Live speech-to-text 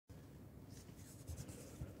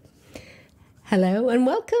Hello and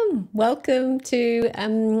welcome. Welcome to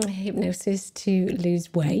Hypnosis to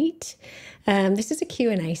Lose Weight. This is a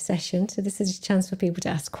Q&A session, so this is a chance for people to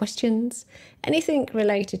ask questions. Anything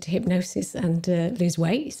related to hypnosis and lose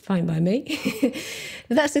weight is fine by me.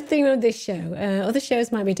 That's the theme of this show. Other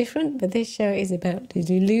shows might be different, but this show is about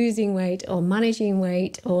losing weight or managing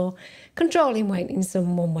weight or controlling weight in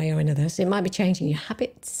some one way or another. So it might be changing your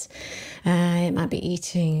habits. It might be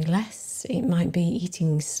eating less. It might be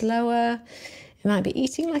eating slower. It might be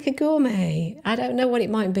eating like a gourmet. I don't know what it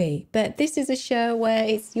might be, but this is a show where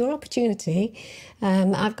it's your opportunity.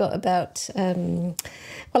 I've got about, a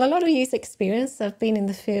lot of years experience. I've been in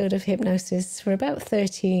the field of hypnosis for about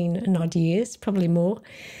 13 and odd years, probably more.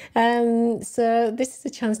 So this is a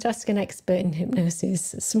chance to ask an expert in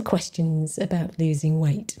hypnosis some questions about losing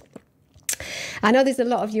weight. I know there's a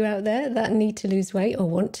lot of you out there that need to lose weight or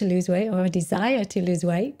want to lose weight or a desire to lose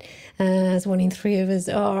weight, as 1 in 3 of us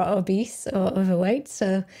are obese or overweight.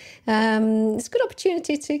 So it's a good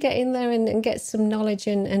opportunity to get in there and get some knowledge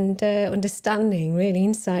and understanding, really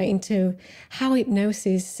insight into how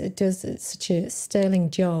hypnosis does such a sterling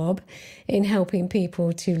job in helping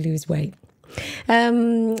people to lose weight.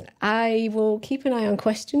 I will keep an eye on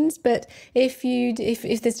questions, but if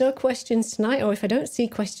there's no questions tonight, or if I don't see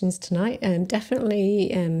questions tonight,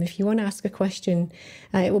 definitely if you want to ask a question,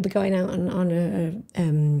 it will be going out on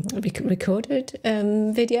a recorded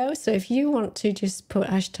video. So if you want to just put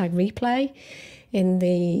 #replay in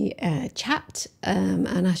the chat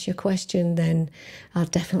and ask your question, then I'll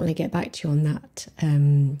definitely get back to you on that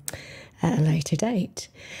at a later date.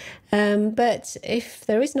 But if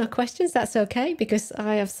there is no questions, that's okay, because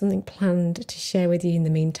I have something planned to share with you in the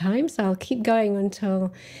meantime. So I'll keep going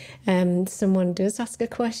until someone does ask a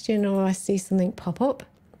question or I see something pop up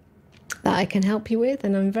that I can help you with.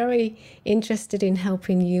 And I'm very interested in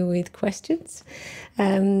helping you with questions.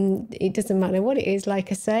 It doesn't matter what it is,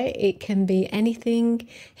 like I say, it can be anything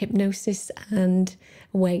hypnosis and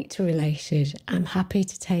weight related. I'm happy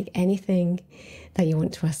to take anything that you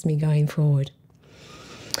want to ask me going forward.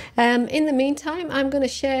 In the meantime, I'm going to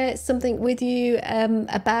share something with you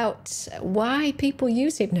about why people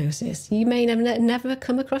use hypnosis. You may have never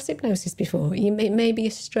come across hypnosis before. It may be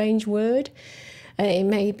a strange word. It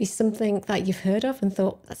may be something that you've heard of and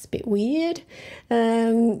thought, that's a bit weird.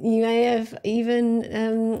 You may have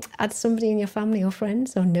even had somebody in your family or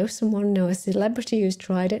friends, or know a celebrity who's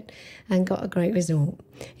tried it and got a great result.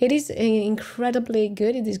 It is incredibly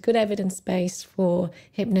good. It is good evidence base for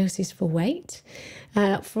hypnosis for weight,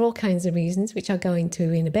 for all kinds of reasons, which I'll go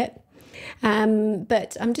into in a bit.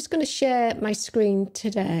 But I'm just going to share my screen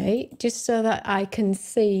today just so that I can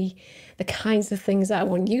see the kinds of things that I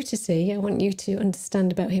want you to see. I want you to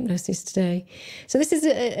understand about hypnosis today. So this is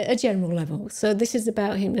a general level. So this is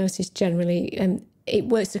about hypnosis generally. It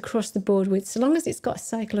works across the board with, so long as it's got a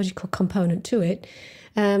psychological component to it,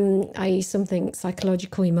 i.e. something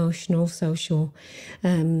psychological, emotional, social,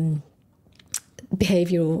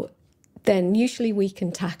 behavioural, then usually we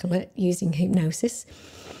can tackle it using hypnosis.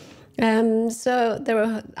 So there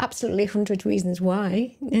are absolutely 100 reasons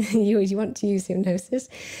why you want to use hypnosis.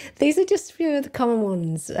 These are just a few of the common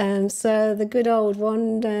ones. So the good old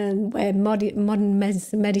one where modern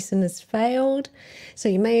medicine has failed. So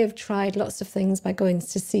you may have tried lots of things by going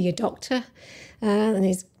to see a doctor, and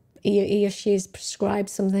he or she has prescribed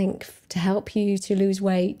something to help you to lose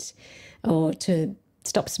weight or to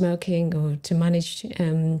stop smoking or to manage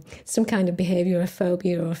some kind of behaviour or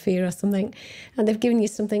phobia or fear or something, and they've given you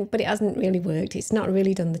something, but it hasn't really worked. It's not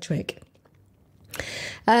really done the trick.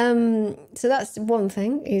 So that's one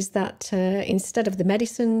thing, is that instead of the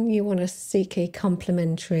medicine, you want to seek a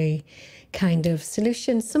complementary kind of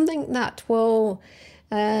solution, something that will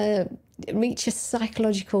reach a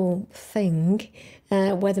psychological thing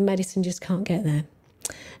where the medicine just can't get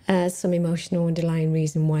there. Some emotional underlying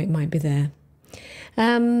reason why it might be there.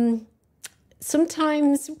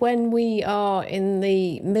 Sometimes when we are in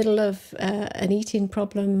the middle of an eating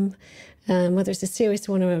problem, whether it's a serious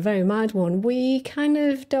one or a very mild one, we kind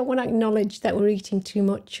of don't want to acknowledge that we're eating too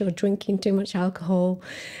much or drinking too much alcohol.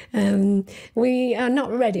 We are not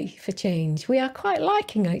ready for change. We are quite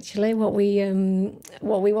liking, actually, what we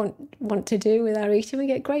want to do with our eating. We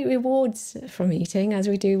get great rewards from eating, as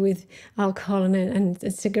we do with alcohol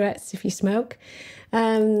and cigarettes if you smoke.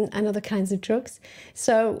 And other kinds of drugs.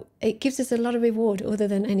 So it gives us a lot of reward other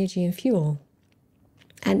than energy and fuel.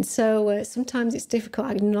 And so sometimes it's difficult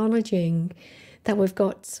acknowledging that we've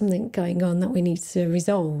got something going on that we need to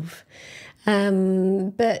resolve.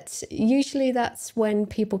 But usually that's when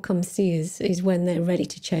people come see us, is when they're ready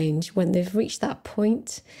to change, when they've reached that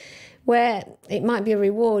point where it might be a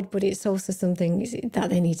reward, but it's also something that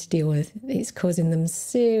they need to deal with. It's causing them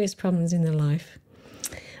serious problems in their life,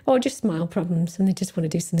 or just mild problems, and they just want to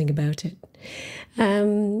do something about it.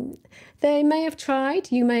 They may have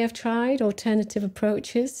tried, you may have tried alternative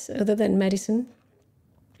approaches other than medicine.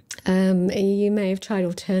 You may have tried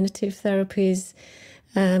alternative therapies.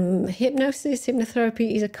 Hypnosis,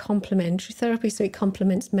 hypnotherapy is a complementary therapy, so it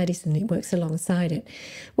complements medicine, it works alongside it.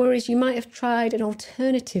 Whereas you might have tried an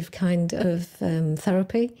alternative kind of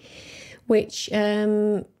therapy, which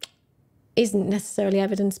isn't necessarily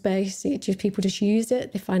evidence-based. People just use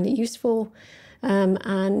it, they find it useful,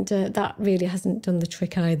 and that really hasn't done the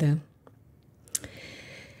trick either.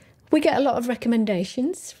 We get a lot of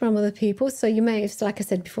recommendations from other people. So you may have, like I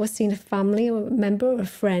said before, seen a family or a member or a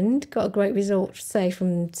friend got a great result, say,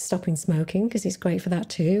 from stopping smoking, because it's great for that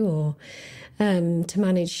too, or to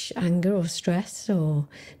manage anger or stress or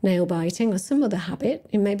nail biting or some other habit.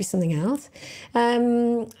 It may be something else.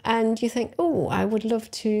 And you think, oh, I would love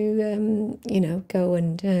to, go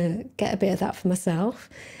and get a bit of that for myself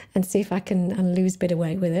and see if I can lose a bit of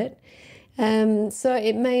weight with it. So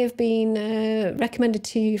it may have been recommended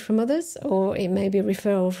to you from others, or it may be a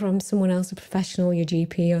referral from someone else, a professional, your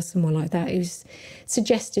GP or someone like that, who's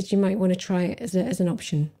suggested you might want to try it as an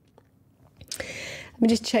option. Let me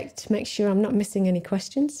just check to make sure I'm not missing any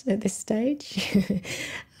questions at this stage.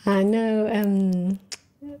 I know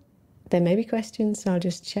there may be questions, so I'll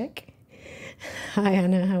just check. Hi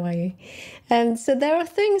Anna, how are you? So there are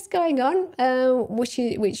things going on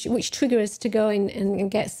which trigger us to go in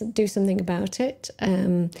and do something about it.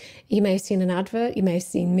 You may have seen an advert, you may have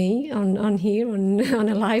seen me on here on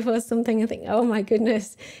a live or something, and think, oh my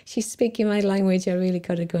goodness, she's speaking my language, I really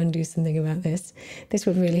got to go and do something about this. This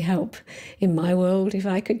would really help in my world if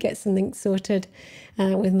I could get something sorted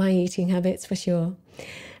with my eating habits, for sure.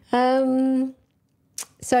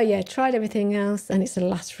 So yeah, tried everything else, and it's a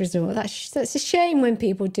last resort. That's a shame when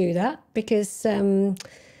people do that, because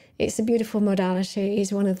it's a beautiful modality.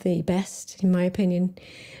 It's one of the best, in my opinion,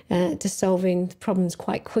 to solving problems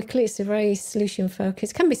quite quickly. It's a very solution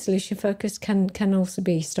focused. Can be solution focused. Can also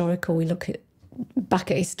be historical. We look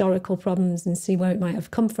back at historical problems and see where it might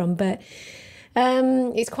have come from. But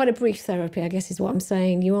it's quite a brief therapy, I guess, is what I'm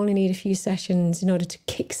saying. You only need a few sessions in order to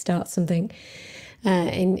kickstart something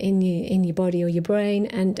in your body or your brain,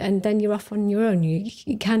 and then you're off on your own.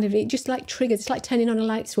 You kind of, it just like triggers. It's like turning on a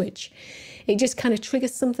light switch. It just kind of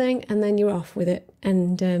triggers something, and then you're off with it.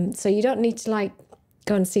 And so you don't need to like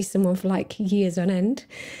go and see someone for like years on end,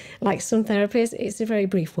 like some therapists. It's a very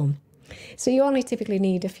brief one. So you only typically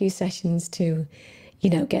need a few sessions to,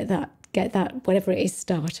 get that whatever it is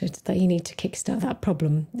started that you need to kickstart that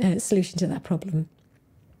problem, solution to that problem.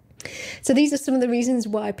 So these are some of the reasons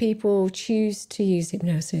why people choose to use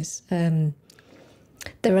hypnosis. There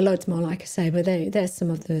are loads more, like I say, but there's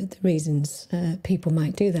some of the reasons people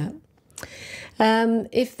might do that.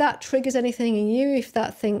 If that triggers anything in you,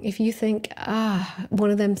 if you think,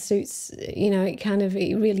 one of them suits,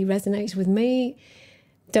 it really resonates with me,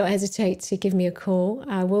 don't hesitate to give me a call.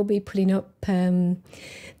 I will be putting up the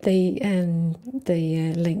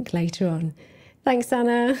link later on. Thanks,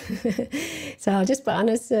 Anna. So I'll just put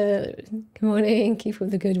Anna's good morning, keep up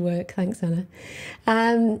the good work. Thanks, Anna.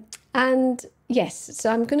 And yes,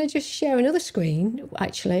 so I'm going to just share another screen,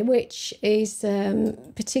 actually, which is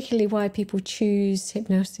particularly why people choose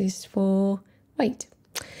hypnosis for weight.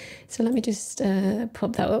 So let me just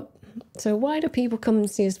pop that up. So why do people come and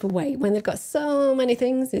see us for weight when they've got so many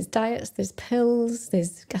things? There's diets, there's pills,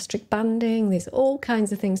 there's gastric banding, there's all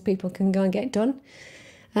kinds of things people can go and get done.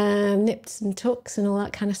 Nips and tucks and all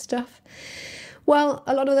that kind of stuff. Well,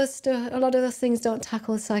 a lot of those things don't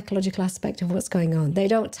tackle the psychological aspect of what's going on. They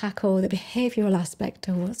don't tackle the behavioural aspect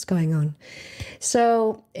of what's going on.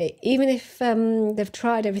 So even if they've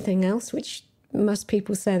tried everything else, which most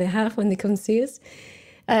people say they have when they come see us,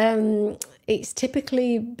 it's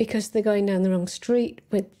typically because they're going down the wrong street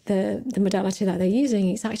with the modality that they're using.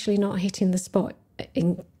 It's actually not hitting the spot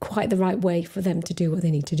in quite the right way for them to do what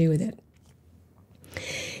they need to do with it.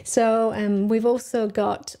 So we've also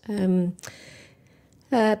got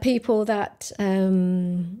people that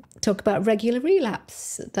talk about regular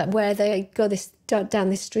relapse, where they go down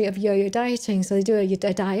this street of yo-yo dieting. So they do a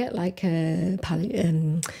diet like I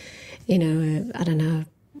don't know,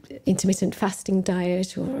 intermittent fasting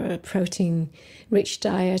diet or a protein-rich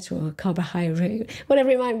diet or a carbohydrate, whatever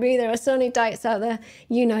it might be. There are so many diets out there.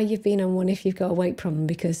 You know you've been on one if you've got a weight problem,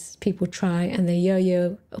 because people try and they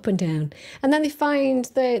yo-yo up and down. And then they find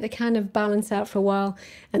they kind of balance out for a while,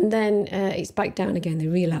 and then it's back down again. They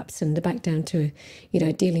relapse and they're back down to,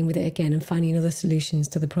 dealing with it again and finding other solutions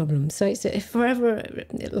to the problem. So it's a forever,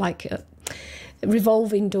 like a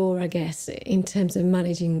revolving door, I guess, in terms of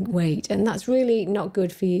managing weight. And that's really not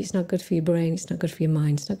good for you. It's not good for your brain. It's not good for your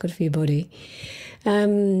mind. It's not good for your body.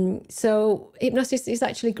 So hypnosis is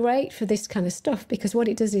actually great for this kind of stuff, because what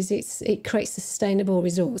it does is it creates sustainable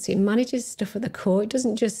results. It manages stuff at the core. It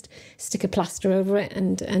doesn't just stick a plaster over it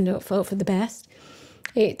and hope for the best.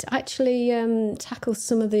 It actually tackles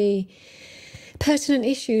some of the pertinent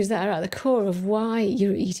issues that are at the core of why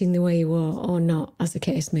you're eating the way you are or not, as the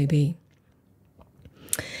case may be.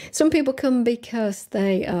 Some people come because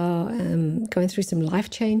they are going through some life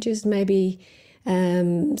changes, maybe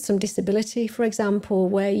some disability, for example,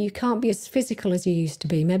 where you can't be as physical as you used to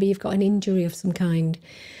be. Maybe you've got an injury of some kind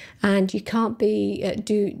and you can't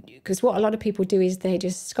because what a lot of people do is they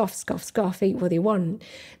just scoff, eat what they want.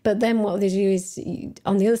 But then what they do is,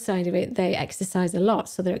 on the other side of it, they exercise a lot,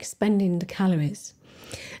 so they're expending the calories.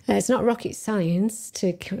 It's not rocket science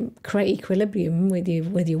to create equilibrium with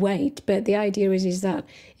your weight, but the idea is that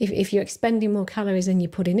if you're expending more calories than you're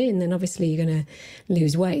putting in, then obviously you're going to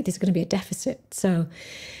lose weight. There's going to be a deficit. So,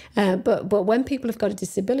 but when people have got a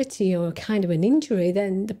disability or kind of an injury,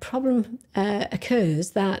 then the problem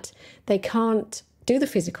occurs that they can't do the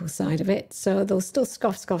physical side of it. So they'll still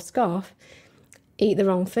scoff, eat the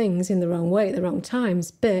wrong things in the wrong way at the wrong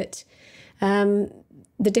times, but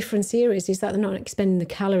the difference here is that they're not expending the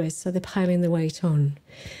calories, so they're piling the weight on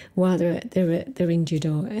while they're injured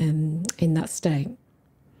or in that state.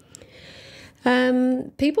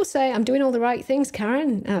 People say, I'm doing all the right things,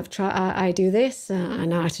 Karen. I do this, I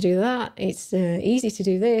know how to do that. It's easy to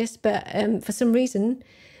do this, but for some reason,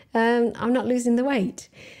 I'm not losing the weight.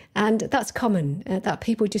 And that's common, that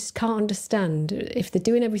people just can't understand if they're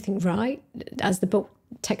doing everything right, as the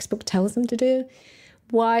textbook tells them to do.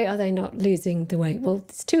 Why are they not losing the weight? Well,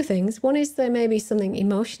 there's two things. One is there may be something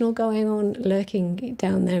emotional going on, lurking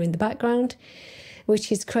down there in the background,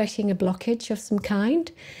 which is creating a blockage of some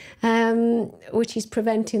kind, which is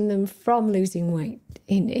preventing them from losing weight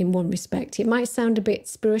in one respect. It might sound a bit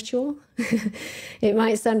spiritual. It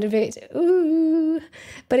might sound a bit, ooh,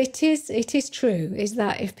 but it is true, is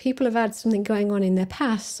that if people have had something going on in their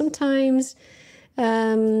past, sometimes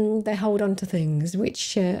they hold on to things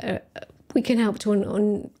which we can help to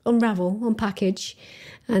unravel, unpackage,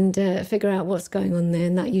 and figure out what's going on there,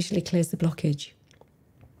 and that usually clears the blockage.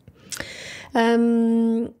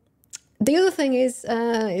 The other thing is,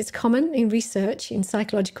 it's common in research, in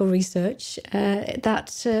psychological research,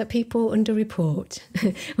 that people underreport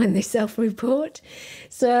when they self-report.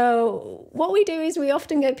 So what we do is we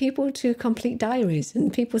often get people to complete diaries,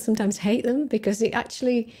 and people sometimes hate them because it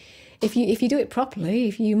actually, if you do it properly,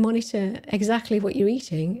 if you monitor exactly what you're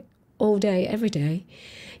eating all day, every day,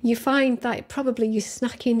 you find that probably you're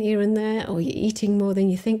snacking here and there, or you're eating more than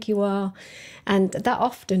you think you are. And that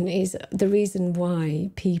often is the reason why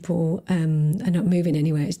people are not moving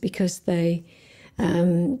anywhere, is because there's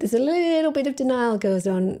a little bit of denial goes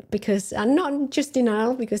on, and not just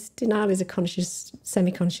denial, because denial is a conscious,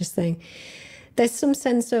 semi-conscious thing. There's some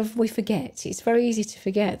sense of we forget. It's very easy to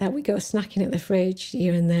forget that we go snacking at the fridge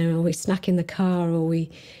here and there, or we snack in the car, or we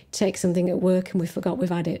take something at work and we forgot we've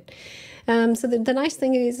had it. So the nice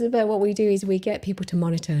thing is about what we do is we get people to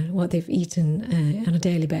monitor what they've eaten on a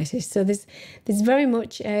daily basis. So there's very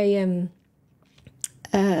much a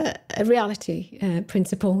reality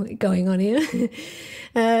principle going on here.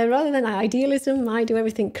 Rather than idealism, I do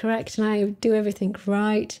everything correct and I do everything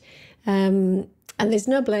right. And there's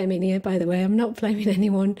no blaming here, by the way. I'm not blaming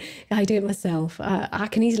anyone. I do it myself. I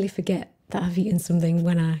can easily forget that I've eaten something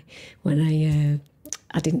when I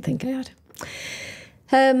didn't think I had.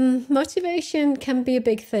 Motivation can be a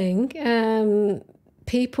big thing.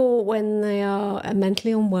 People, when they are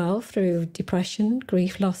mentally unwell through depression,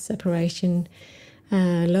 grief, loss, separation,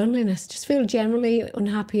 loneliness, just feel generally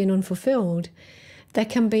unhappy and unfulfilled. There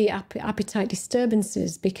can be appetite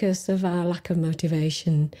disturbances because of our lack of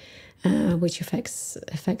motivation, which affects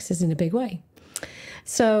us in a big way.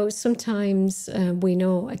 So sometimes we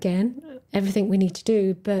know, again, everything we need to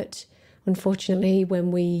do, but unfortunately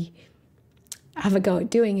when we have a go at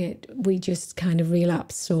doing it, we just kind of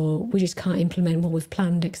relapse, or we just can't implement what we've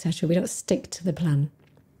planned, etc. We don't stick to the plan.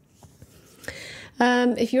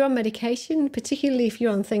 If you're on medication, particularly if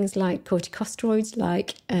you're on things like corticosteroids,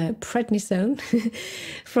 like prednisone,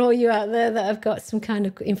 for all you out there that have got some kind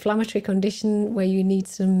of inflammatory condition where you need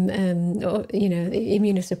some,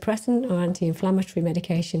 immunosuppressant or anti-inflammatory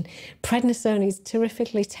medication, prednisone is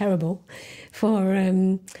terrifically terrible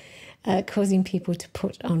for causing people to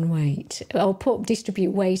put on weight or distribute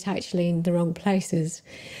weight actually in the wrong places.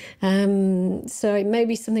 So it may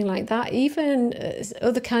be something like that. Even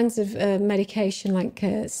other kinds of medication like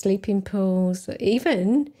sleeping pills,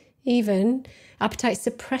 even appetite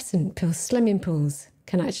suppressant pills, slimming pills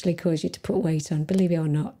can actually cause you to put weight on, believe it or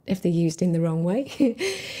not, if they're used in the wrong way.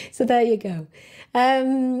 So there you go.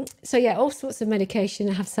 So yeah, all sorts of medication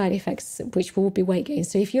have side effects which will be weight gain.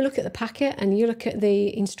 So if you look at the packet and you look at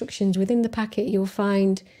the instructions within the packet, you'll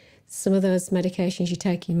find some of those medications you're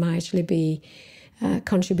taking might actually be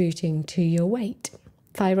contributing to your weight,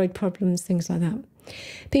 thyroid problems, things like that.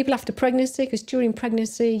 People after pregnancy, because during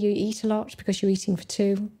pregnancy you eat a lot because you're eating for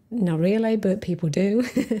two. Not really, but people do.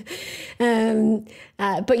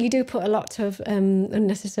 But you do put a lot of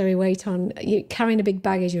unnecessary weight on. You're carrying a big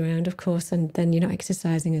baggage around, of course, and then you're not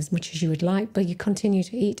exercising as much as you would like, but you continue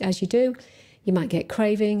to eat as you do. You might get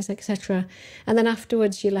cravings, etc. And then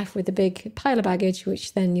afterwards you're left with a big pile of baggage,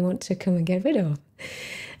 which then you want to come and get rid of.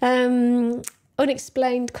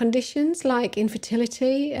 Unexplained conditions like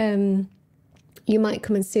infertility. You might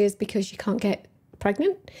come and see us because you can't get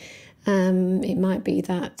pregnant. It might be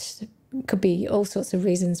that, could be all sorts of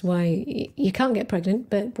reasons why you can't get pregnant,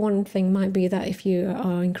 but one thing might be that if you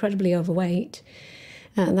are incredibly overweight,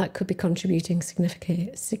 that could be contributing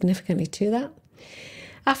significantly to that.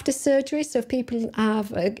 After surgery, so if people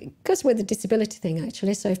have, goes with the disability thing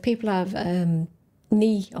actually, so if people have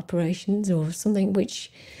knee operations or something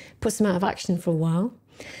which puts them out of action for a while,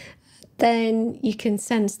 then you can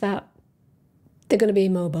sense that they're going to be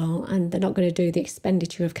immobile and they're not going to do the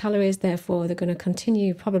expenditure of calories. Therefore, they're going to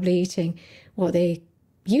continue probably eating what they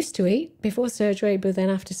used to eat before surgery, but then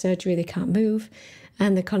after surgery, they can't move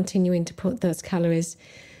and they're continuing to put those calories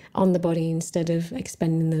on the body instead of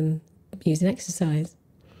expending them using exercise.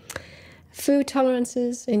 Food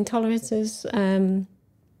tolerances, intolerances.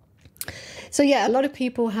 So yeah, a lot of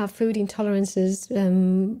people have food intolerances.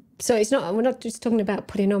 So we're not just talking about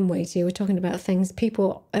putting on weight here. We're talking about things,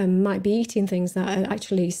 people might be eating things that are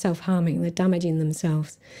actually self-harming. They're damaging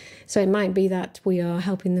themselves. So it might be that we are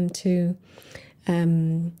helping them to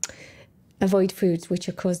avoid foods which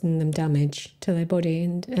are causing them damage to their body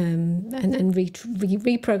and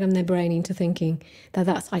reprogram their brain into thinking that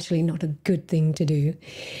that's actually not a good thing to do.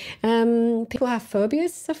 People have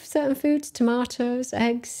phobias of certain foods, tomatoes,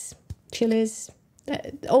 eggs, chilies,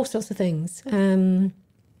 all sorts of things.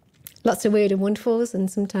 Lots of weird and wonderfuls and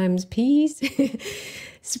sometimes peas,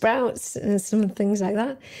 sprouts and some things like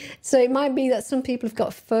that. So it might be that some people have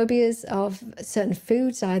got phobias of certain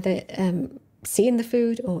foods, either seeing the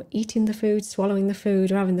food or eating the food, swallowing the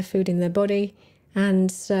food or having the food in their body.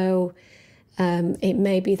 And so it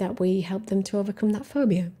may be that we help them to overcome that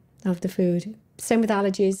phobia of the food. Same with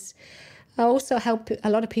allergies. I also help a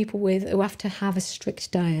lot of people who have to have a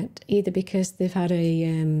strict diet, either because they've had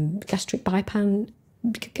a gastric bypass,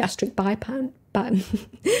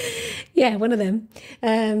 yeah, one of them,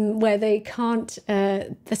 where they can't,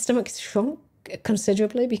 their stomach's shrunk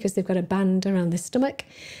considerably because they've got a band around their stomach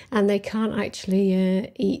and they can't actually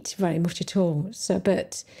eat very much at all. So,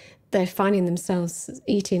 but they're finding themselves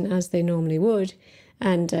eating as they normally would,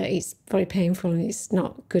 and it's very painful and it's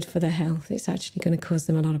not good for their health. It's actually going to cause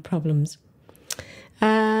them a lot of problems.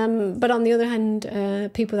 But on the other hand,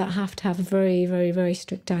 people that have to have a very, very, very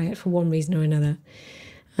strict diet for one reason or another,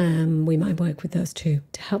 we might work with those too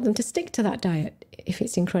to help them to stick to that diet if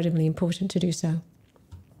it's incredibly important to do so.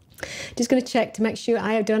 Just going to check to make sure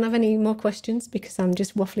I don't have any more questions because I'm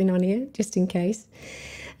just waffling on here just in case.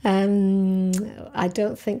 I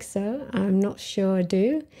don't think so. I'm not sure I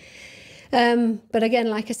do. But again,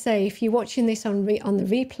 like I say, if you're watching this on the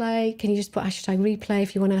replay, can you just put #replay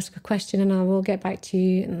if you want to ask a question, and I will get back to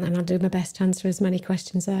you and then I'll do my best to answer as many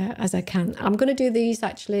questions as I can. I'm going to do these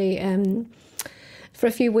actually for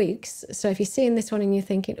a few weeks. So if you're seeing this one and you're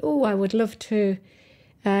thinking, oh, I would love to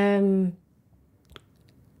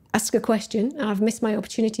ask a question, I've missed my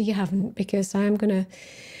opportunity, you haven't, because I am going to,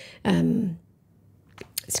 I am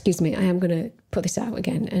going to put this out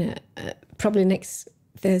again, probably next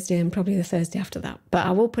Thursday and probably the Thursday after that. But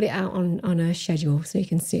I will put it out on a schedule so you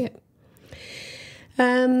can see it.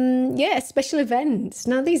 Yeah, special events.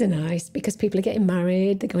 Now, these are nice because people are getting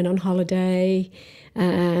married, they're going on holiday,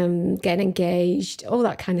 getting engaged, all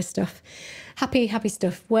that kind of stuff. Happy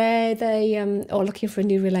stuff where they are looking for a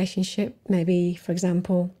new relationship, maybe, for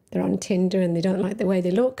example. they're on Tinder and they don't like the way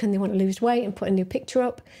they look and they want to lose weight and put a new picture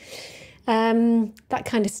up. That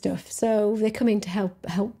kind of stuff. So they come in to help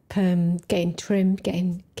getting trim,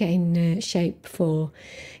 getting shape for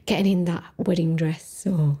getting in that wedding dress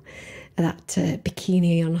or that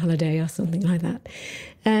bikini on holiday or something like that.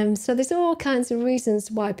 So there's all kinds of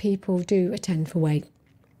reasons why people do attend for weight.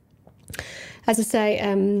 As I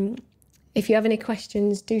say, if you have any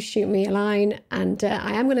questions, do shoot me a line, and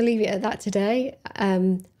I am going to leave it at that today.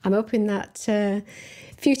 I'm hoping that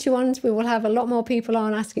future ones we will have a lot more people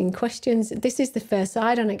on asking questions. This is the first, so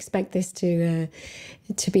I don't expect this to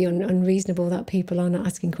be unreasonable that people are not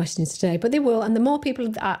asking questions today, but they will. And the more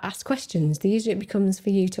people ask questions, the easier it becomes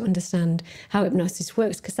for you to understand how hypnosis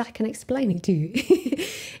works, because I can explain it to you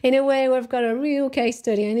in a way where I've got a real case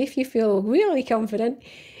study. And if you feel really confident,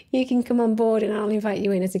 you can come on board and I'll invite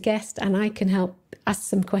you in as a guest, and I can help ask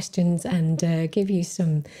some questions and give you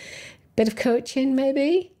some bit of coaching,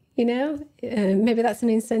 maybe, maybe that's an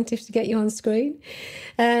incentive to get you on screen.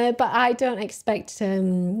 But I don't expect, for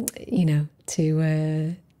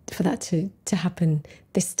that to happen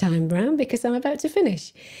this time round, because I'm about to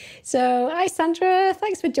finish. So, hi Sandra,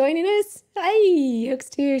 thanks for joining us. Hey, hugs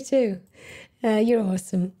to you too. You're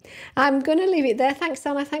awesome. I'm going to leave it there. Thanks,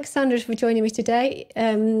 Anna. Thanks, Sandra, for joining me today.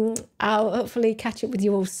 I'll hopefully catch up with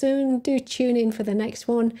you all soon. Do tune in for the next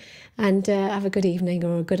one, and have a good evening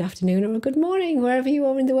or a good afternoon or a good morning, wherever you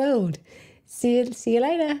are in the world. See you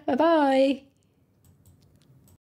later. Bye-bye.